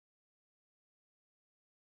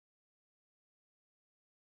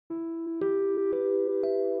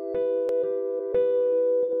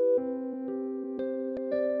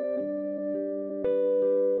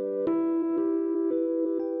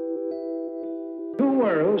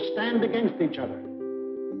worlds stand against each other,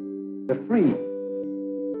 the free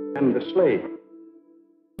and the slave.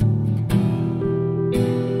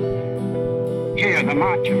 Here, the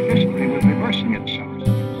march of history was reversing itself.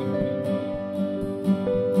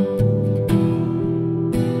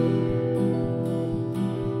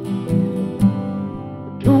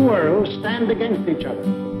 Two worlds stand against each other.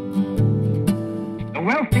 The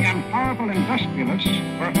wealthy and powerful industrialists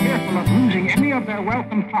were fearful of losing any of their wealth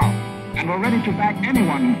and power, and were ready to back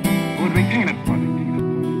anyone who would retain it for them.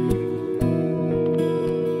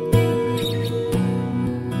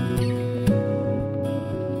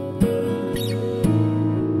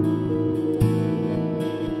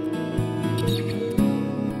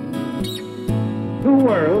 Two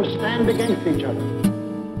worlds stand against each other.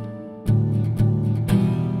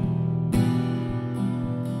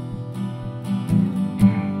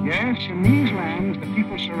 Yes, in these lands, the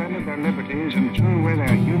people surrendered their liberties and threw away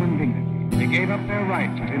their human dignity. They gave up their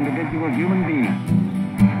rights as individual human beings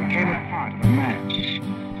and became a part of a mass,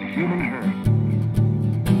 a human herd.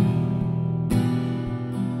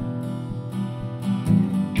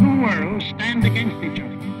 Two worlds stand against each other.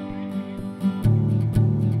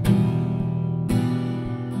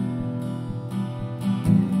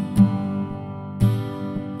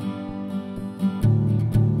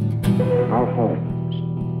 Our homes,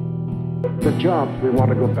 the jobs we want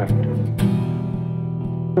to go back to,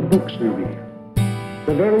 the books we read,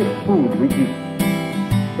 the very food we eat,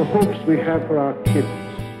 the hopes we have for our kids,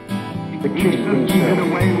 the Each kids system did themselves.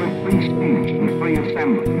 away with free speech and free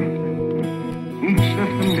assembly. Each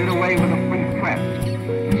system did away with a free press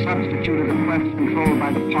and substituted a press controlled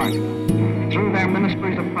by the party. Through their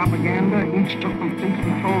ministries of propaganda, each took complete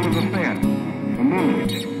control of the theater, the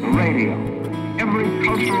movies, the radio. Every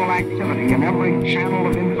cultural activity and every channel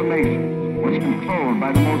of information was controlled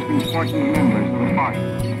by the most important members of the party.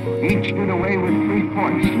 Each did away with free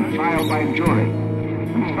courts and trial by jury,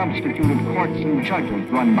 and substituted courts and judges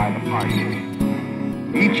run by the party.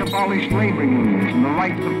 Each abolished labor unions and the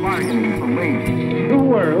rights of bargaining for wages. Two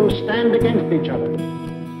worlds stand against each other,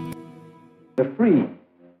 the free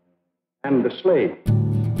and the slave.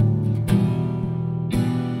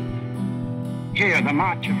 Here, the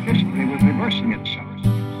march of history was reversing itself.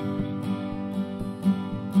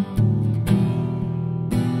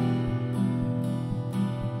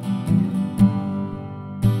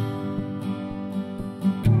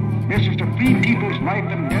 This is to free people's life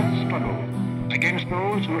and death struggle against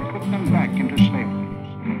those who would put them back into slavery.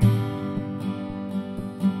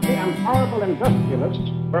 The powerful industrialists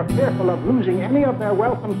were fearful of losing any of their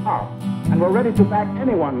wealth and power, and were ready to back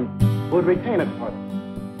anyone who would retain it for them.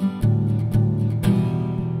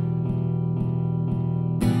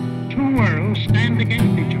 Two worlds stand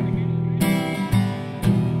against each other.